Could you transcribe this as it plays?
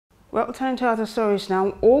Well, turning to other stories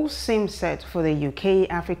now, all seems set for the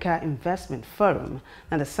UK-Africa Investment Forum.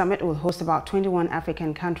 Now, the summit will host about 21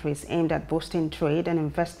 African countries aimed at boosting trade and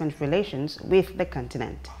investment relations with the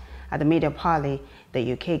continent. At the media parley,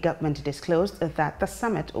 the UK government disclosed that the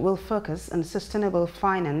summit will focus on sustainable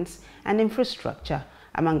finance and infrastructure,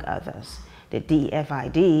 among others. The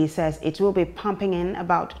DFID says it will be pumping in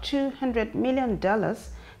about $200 million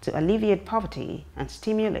to alleviate poverty and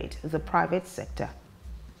stimulate the private sector.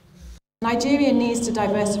 Nigeria needs to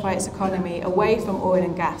diversify its economy away from oil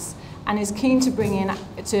and gas and is keen to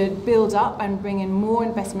build up and bring in more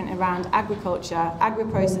investment around agriculture,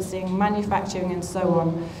 agri-processing, manufacturing and so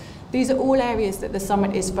on. These are all areas that the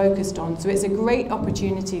summit is focused on, so it's a great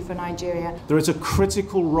opportunity for Nigeria. There is a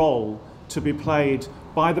critical role to be played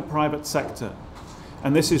by the private sector,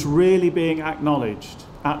 and this is really being acknowledged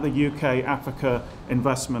at the UK-Africa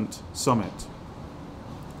Investment Summit.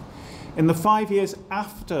 In the 5 years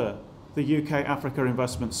after the UK-Africa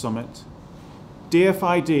Investment Summit,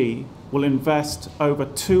 DFID will invest over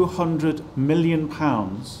 £200 million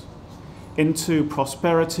into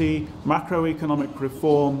prosperity, macroeconomic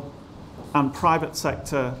reform and private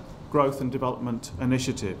sector growth and development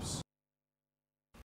initiatives.